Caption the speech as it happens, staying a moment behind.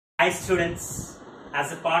Hi students,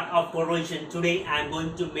 as a part of corrosion, today I am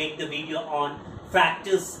going to make the video on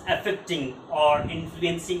factors affecting or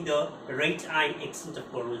influencing the rate and extent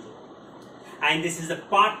of corrosion. And this is the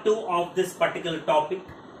part 2 of this particular topic.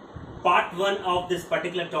 Part 1 of this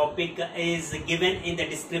particular topic is given in the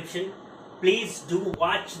description. Please do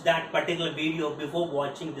watch that particular video before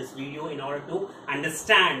watching this video in order to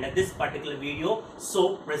understand this particular video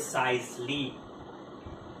so precisely.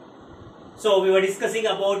 So we were discussing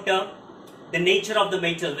about the nature of the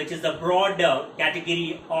metal, which is the broad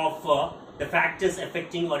category of the factors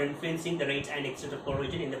affecting or influencing the rate and extent of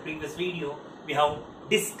corrosion. In the previous video, we have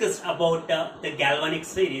discussed about the galvanic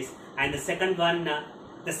series, and the second one,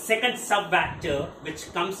 the second sub-factor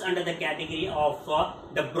which comes under the category of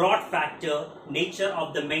the broad factor nature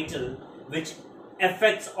of the metal which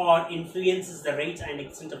affects or influences the rate and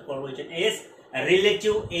extent of corrosion is a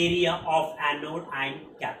relative area of anode and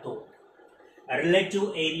cathode. A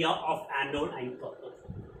relative area of anode and cathode.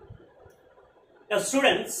 Now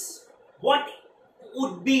students, what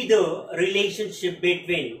would be the relationship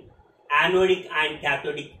between anodic and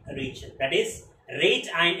cathodic region? That is, rate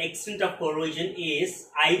and extent of corrosion is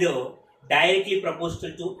either directly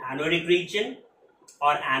proportional to anodic region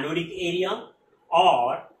or anodic area,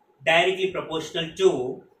 or directly proportional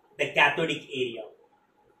to the cathodic area,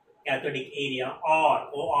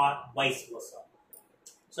 or vice versa.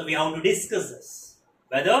 So we have to discuss this,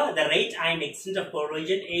 whether the rate and extent of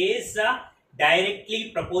corrosion is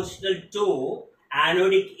directly proportional to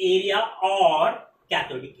anodic area or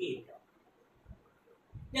cathodic area.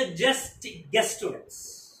 Now just guess,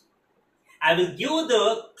 students. I will give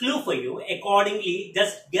the clue for you. Accordingly,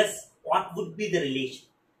 just guess what would be the relation.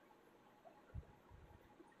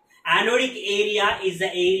 Anodic area is the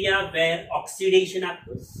area where oxidation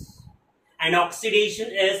occurs, and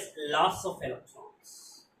oxidation is loss of electrons.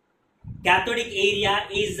 Cathodic area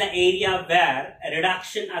is the area where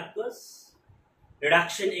reduction occurs.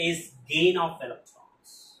 Reduction is gain of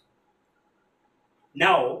electrons.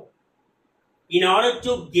 Now, in order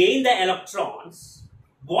to gain the electrons,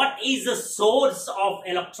 what is the source of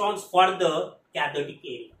electrons for the cathodic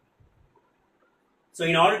area? So,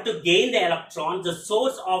 in order to gain the electrons, the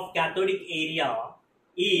source of cathodic area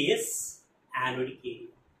is anodic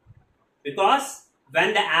area. Because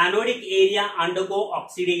when the anodic area undergo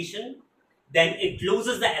oxidation, then it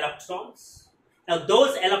loses the electrons. Now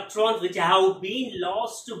those electrons which have been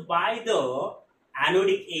lost by the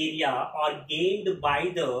anodic area are gained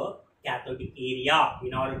by the cathodic area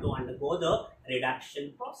in order to undergo the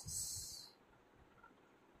reduction process.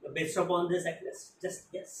 So based upon this,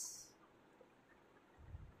 just guess.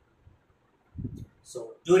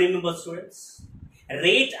 So do remember, students,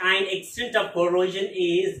 rate and extent of corrosion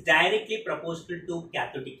is directly proportional to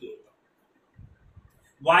cathodic area.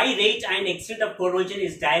 Why rate and extent of corrosion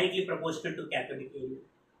is directly proportional to cathodic area?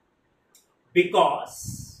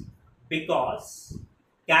 Because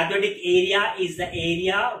cathodic area is the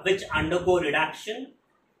area which undergo reduction.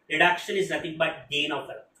 Reduction is nothing but gain of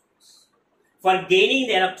electrons. For gaining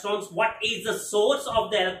the electrons, what is the source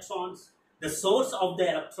of the electrons? The source of the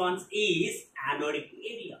electrons is anodic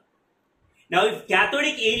area. Now, if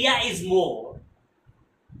cathodic area is more,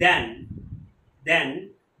 then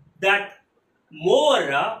that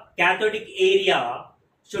more cathodic area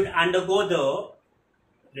should undergo the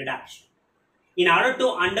reduction. In order to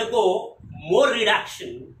undergo more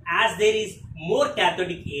reduction, as there is more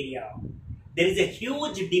cathodic area, there is a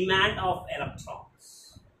huge demand of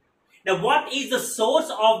electrons. Now, what is the source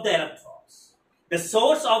of the electrons? The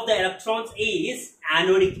source of the electrons is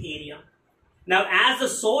anodic area. Now, as the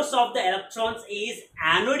source of the electrons is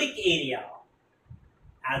anodic area,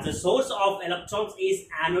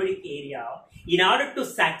 in order to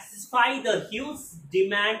satisfy the huge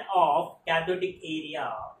demand of cathodic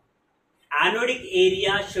area, anodic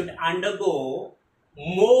area should undergo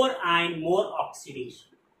more and more oxidation.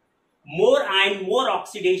 More and more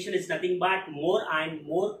oxidation is nothing but more and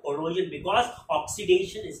more corrosion, because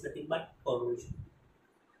oxidation is nothing but corrosion.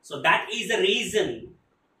 So that is the reason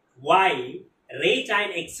why rate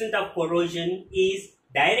and extent of corrosion is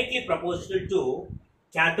directly proportional to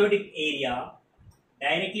cathodic area,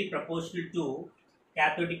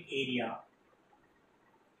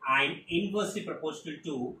 and inversely proportional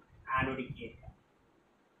to anodic area.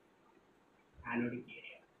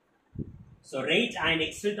 So rate and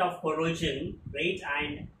extent of corrosion is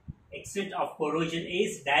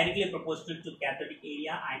directly proportional to cathodic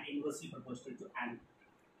area and inversely proportional to anodic.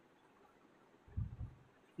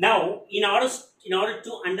 Now, in order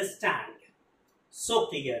to understand so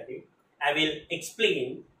clearly, I will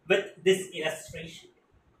explain with this illustration.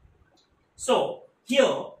 So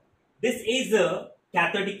here, this is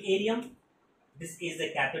cathodic area. This is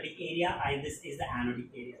the cathodic area and this is the anodic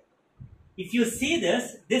area. If you see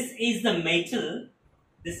this, this is the metal.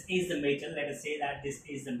 This is the metal. Let us say that this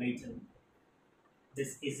is the metal.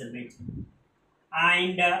 This is the metal.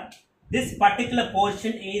 And this particular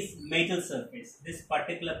portion is metal surface. This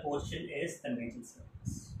particular portion is the metal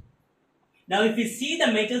surface. Now, if you see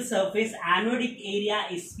the metal surface, anodic area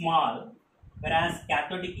is small, whereas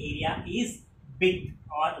cathodic area is big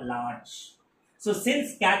or large. So,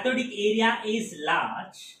 since cathodic area is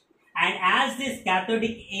large, and as this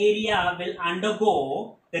cathodic area will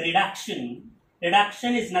undergo the reduction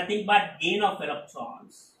is nothing but gain of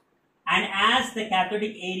electrons. And as the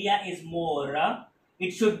cathodic area is more,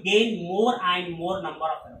 it should gain more and more number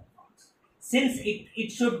of electrons. Since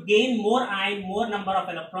it should gain more and more number of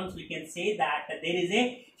electrons, we can say that there is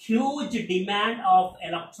a huge demand of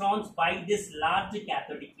electrons by this large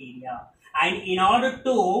cathodic area. And in order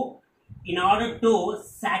to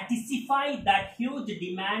satisfy that huge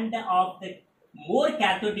demand of the more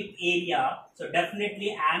cathodic area, so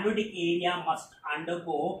definitely anodic area must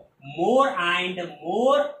undergo more and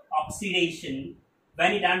more oxidation.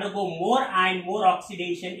 When it undergo more and more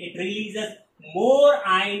oxidation, it releases more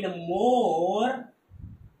and more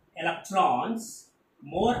electrons.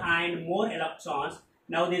 More and more electrons.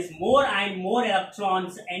 Now these more and more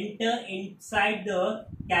electrons enter inside the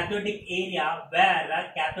cathodic area,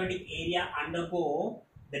 where cathodic area undergo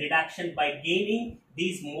the reduction by gaining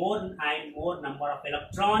these more and more number of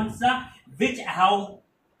electrons, which have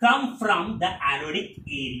come from the anodic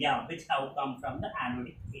area.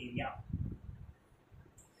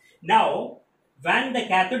 Now, when the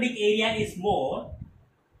cathodic area is more,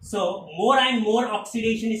 so more and more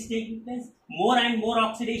oxidation is taking place. More and more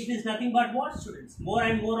oxidation is nothing but what, students? More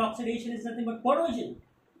and more oxidation is nothing but corrosion.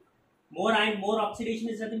 More and more oxidation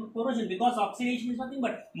is nothing but corrosion, because oxidation is nothing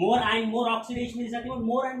but more and more oxidation is nothing but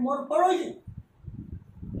more and more corrosion.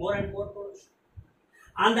 More and more corrosion.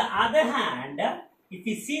 On the other hand, if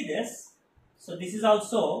we see this, so this is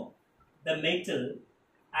also the metal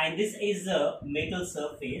and this is the metal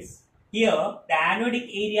surface. Here the anodic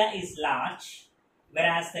area is large,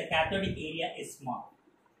 whereas the cathodic area is small.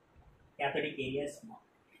 Cathodic area is small.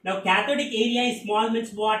 Now cathodic area is small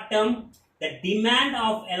means what? The demand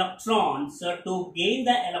of electrons to gain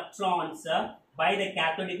the electrons by the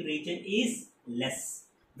cathodic region is less.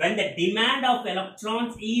 When the demand of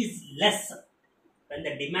electrons is less,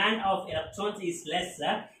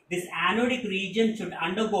 this anodic region should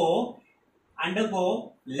undergo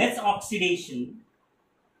less oxidation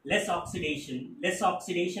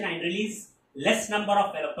and release less number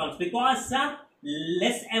of electrons, because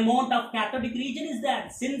less amount of cathodic region is there.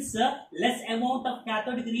 Since less amount of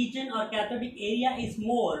cathodic region or cathodic area is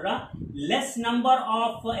more, less number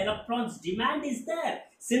of electrons demand is there.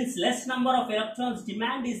 Since less number of electrons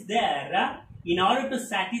demand is there, in order to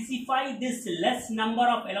satisfy this less number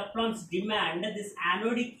of electrons demand, this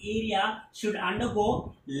anodic area should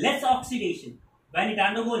undergo less oxidation. When it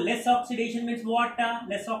undergo less oxidation means what?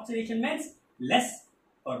 Less oxidation means less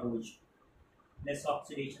corrosion. Less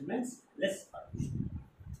oxidation means less corrosion.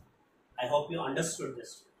 I hope you understood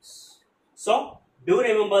this. So, do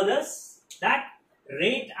remember this, that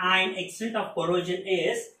rate and extent of corrosion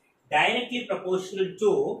is directly proportional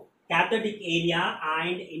to cathodic area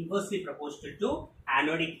and inversely proportional to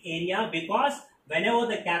anodic area, because whenever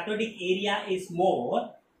the cathodic area is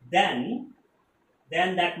more, then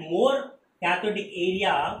that more cathodic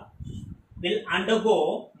area will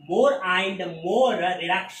undergo more and more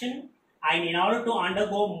reduction, and in order to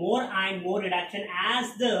undergo more and more reduction,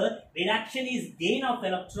 as the reduction is gain of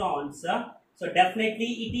electrons, so definitely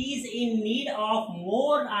it is in need of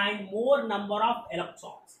more and more number of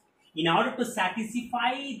electrons. In order to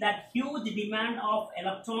satisfy that huge demand of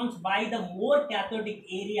electrons by the more cathodic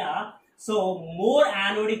area, so more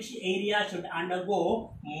anodic area should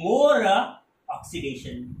undergo more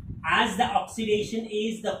oxidation. As the oxidation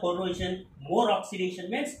is the corrosion, more oxidation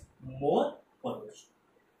means more corrosion.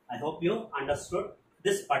 I hope you understood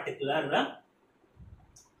this particular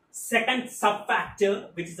second sub-factor,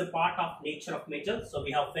 which is a part of nature of metal. So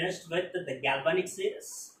we have finished with the galvanic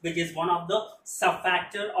series, which is one of the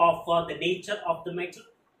sub-factor of the nature of the metal.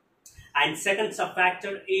 And second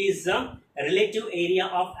sub-factor is relative area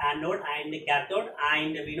of anode and cathode.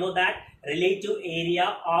 And we know that relative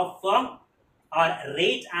area of or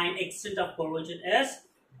rate and extent of corrosion is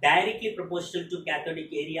directly proportional to cathodic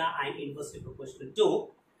area and inversely proportional to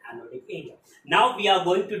anodic area. Now we are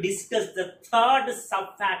going to discuss the third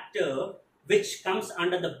sub-factor, which comes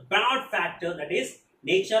under the broad factor, that is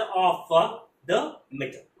nature of the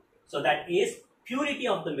metal. So that is purity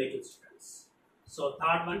of the metal, students. So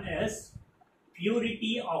third one is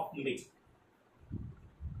purity of metal.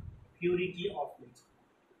 Purity of metal.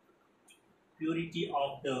 Purity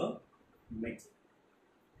of the metal.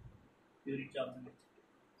 Purity of the metal.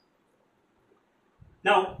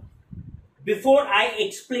 Now, before I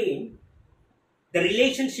explain the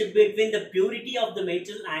relationship between the purity of the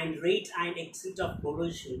metal and rate and extent of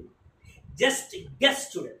corrosion, just guess,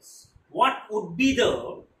 students, what would be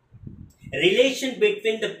the relation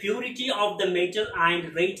between the purity of the metal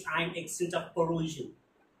and rate and extent of corrosion?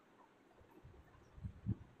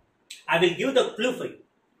 I will give the clue for you.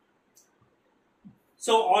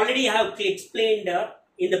 So already I have explained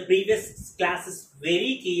in the previous classes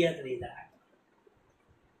very clearly that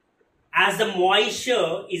as the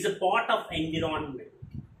moisture is a part of environment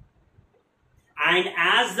and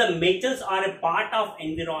as the metals are a part of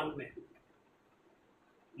environment,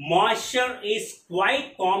 moisture is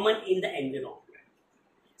quite common in the environment.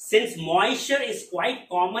 Since moisture is quite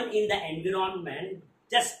common in the environment,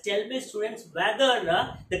 just tell me, students,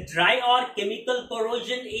 whether the dry or chemical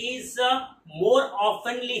corrosion is more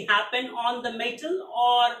oftenly happen on the metal,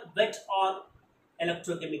 or wet or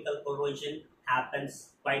electrochemical corrosion happens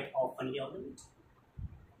quite oftenly on the metal.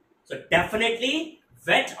 So definitely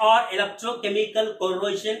wet or electrochemical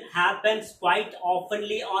corrosion happens quite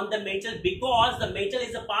oftenly on the metal, because the metal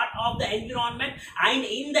is a part of the environment and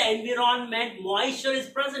in the environment moisture is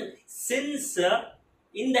present. Since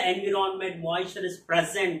in the environment moisture is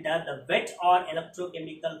present, the wet or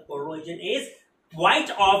electrochemical corrosion is quite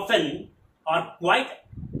often or quite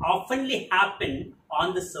oftenly happen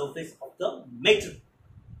on the surface of the metal.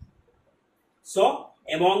 So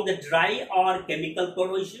among the dry or chemical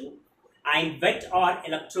corrosion and wet or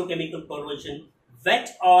electrochemical corrosion, wet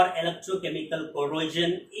or electrochemical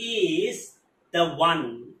corrosion is the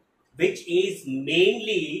one which is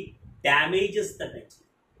mainly damages the metal,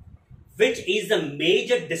 which is the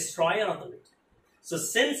major destroyer of the metal. So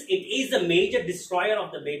since it is the major destroyer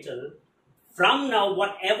of the metal, from now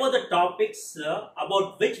whatever the topics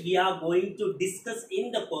about which we are going to discuss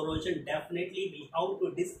in the corrosion, definitely we have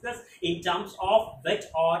to discuss in terms of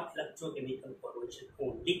wet or electrochemical corrosion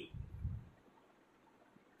only.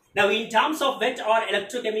 Now, in terms of wet or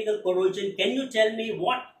electrochemical corrosion, can you tell me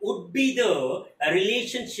what would be the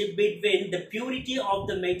relationship between the purity of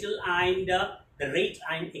the metal and the rate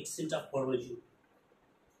and extent of corrosion?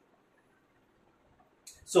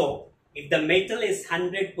 So, if the metal is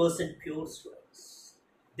 100% pure, students,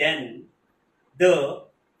 then the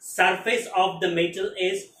surface of the metal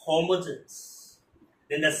is homogeneous.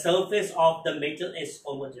 Then the surface of the metal is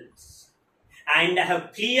homogeneous. And I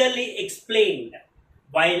have clearly explained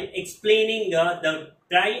while explaining the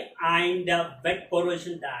dry and wet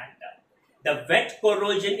corrosion that the wet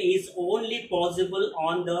corrosion is only possible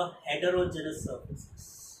on the heterogeneous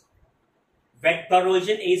surfaces. Wet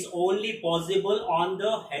corrosion is only possible on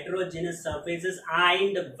the heterogeneous surfaces,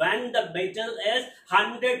 and when the metal is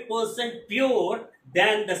 100% pure,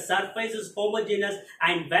 then the surface is homogeneous,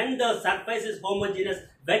 and when the surface is homogeneous,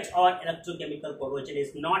 wet or electrochemical corrosion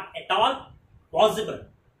is not at all possible.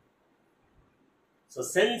 So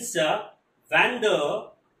since when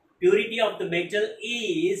the purity of the metal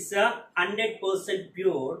is 100%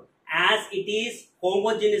 pure, as it is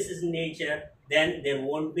homogeneous in nature, then there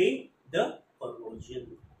won't be the corrosion.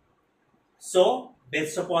 So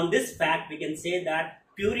based upon this fact, we can say that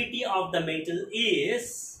purity of the metal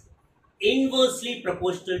is inversely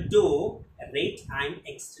proportional to rate and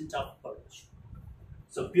extent of corrosion.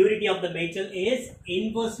 So purity of the metal is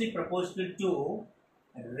inversely proportional to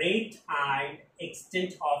rate and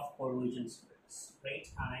extent of corrosion. Rate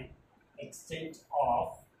and extent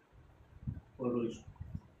of corrosion.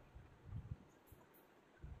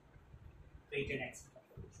 Rate and extent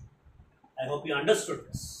of corrosion. I hope you understood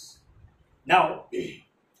this. Now,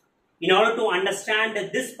 in order to understand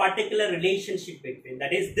this particular relationship between,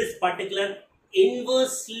 that is this particular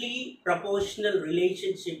inversely proportional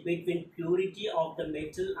relationship between purity of the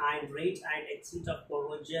metal and rate and extent of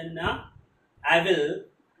corrosion, I will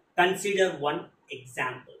consider one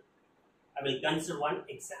example. I will consider one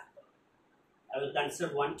example.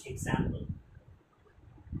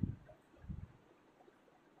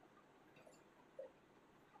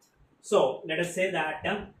 So let us say that.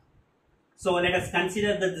 So let us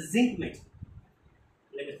consider the zinc metal.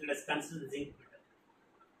 Let us consider the zinc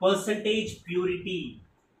metal. Percentage purity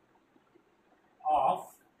of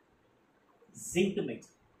zinc metal.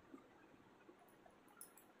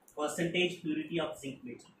 Percentage purity of zinc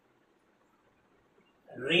metal.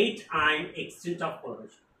 Rate and extent of corrosion.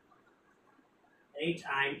 Rate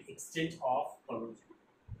and extent of corrosion.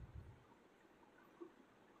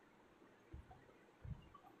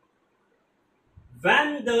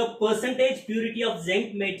 when the percentage purity of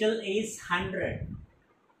zinc metal is 100%,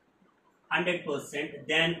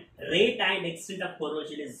 then rate and extent of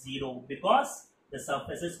corrosion is 0 because the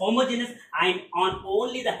surface is homogeneous, and on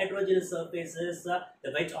only the heterogeneous surfaces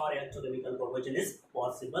the wet or electrochemical corrosion is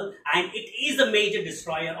possible, and it is a major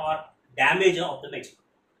destroyer or damager of the metal.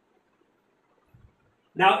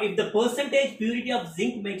 Now, if the percentage purity of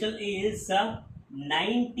zinc metal is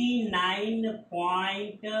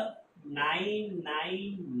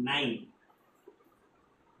 99.999,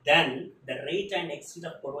 then the rate and extent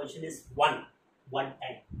of corrosion is 1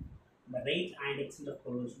 time. The rate and extent of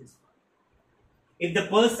corrosion is 1. If the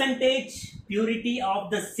percentage purity of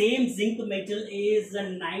the same zinc metal is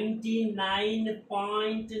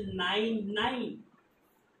 99.99,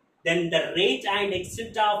 then the rate and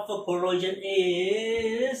extent of corrosion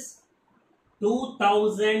is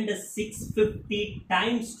 2650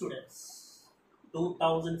 times, students.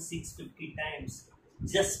 2650 times.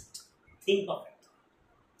 Just think of it.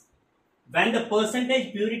 When the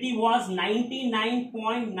percentage purity was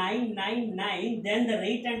 99.999, then the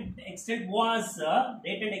rate and extent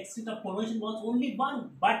of corrosion was only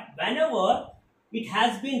 1. But whenever it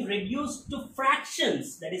has been reduced to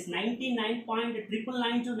fractions, that is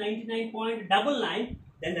 99.999 to 99.99,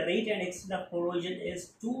 then the rate and extent of corrosion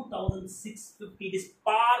is 2650. It is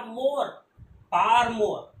far more.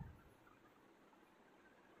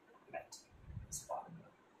 Right. It's far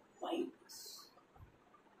more. Why?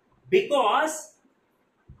 Because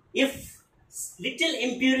if little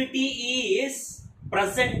impurity is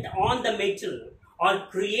present on the metal or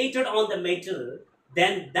created on the metal,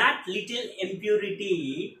 then that little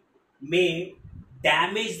impurity may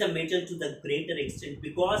damage the metal to the greater extent,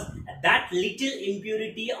 because that little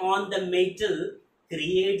impurity on the metal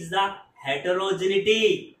creates the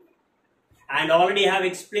heterogeneity. And already I have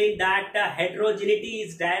explained that heterogeneity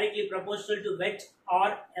is directly proportional to wet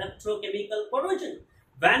or electrochemical corrosion.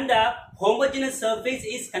 When the homogeneous surface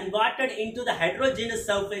is converted into the heterogeneous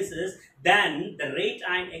surfaces, then the rate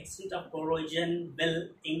and extent of corrosion will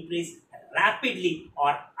increase rapidly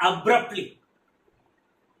or abruptly.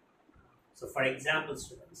 So, for example,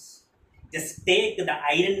 students, just take the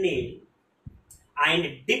iron nail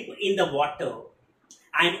and dip in the water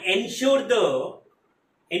and ensure the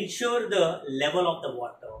level of the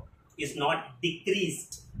water is not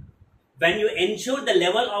decreased. When you ensure the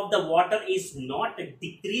level of the water is not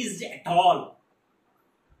decreased at all,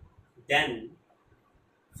 then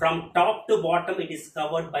from top to bottom it is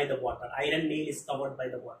covered by the water. Iron nail is covered by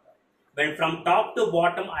the water. When from top to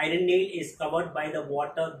bottom iron nail is covered by the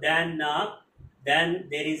water, then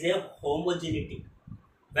there is a homogeneity.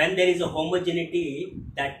 When there is a homogeneity,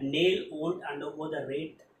 that nail won't undergo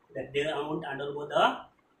the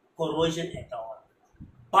corrosion at all.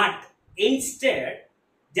 But instead,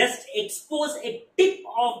 just expose a tip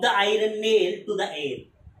of the iron nail to the air.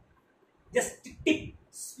 Just tip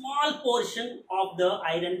small portion of the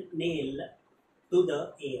iron nail to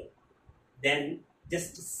the air. Then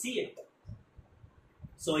just see it.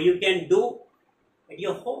 So you can do at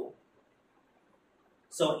your home.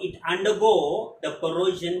 So it undergo the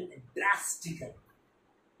corrosion drastically.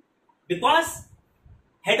 Because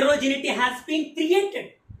heterogeneity has been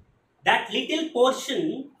created. That little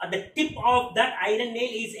portion at the tip of that iron nail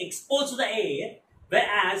is exposed to the air,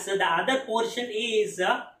 whereas the other portion is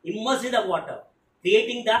immersed in the water,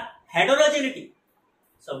 creating the heterogeneity.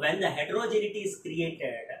 So when the heterogeneity is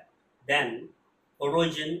created, then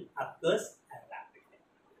corrosion occurs rapidly.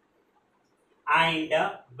 And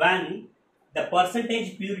when the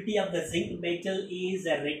percentage purity of the zinc metal is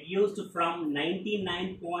reduced from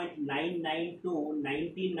 99.99 to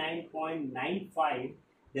 99.95,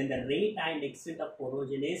 then the rate and extent of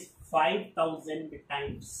corrosion is 5000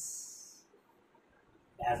 times.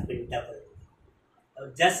 It has been doubled.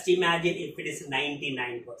 Now just imagine if it is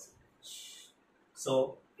 99%.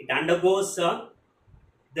 So it undergoes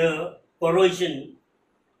the corrosion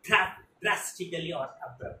drastically or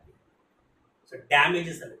abruptly. So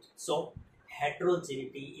damages the metal. So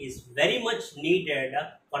heterogeneity is very much needed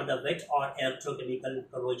for the wet or electrochemical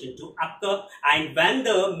corrosion to occur. And when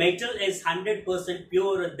the metal is 100%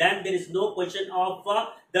 pure, then there is no question of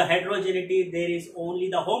the heterogeneity. There is only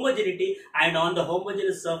the homogeneity, and on the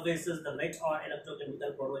homogeneous surfaces, the wet or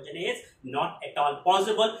electrochemical corrosion is not at all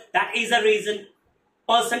possible. That is the reason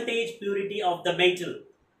percentage purity of the metal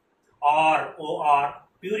or OR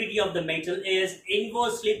purity of the metal is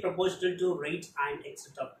inversely proportional to rate and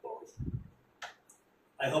extent of corrosion.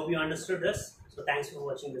 I hope you understood this. So thanks for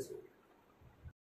watching this video.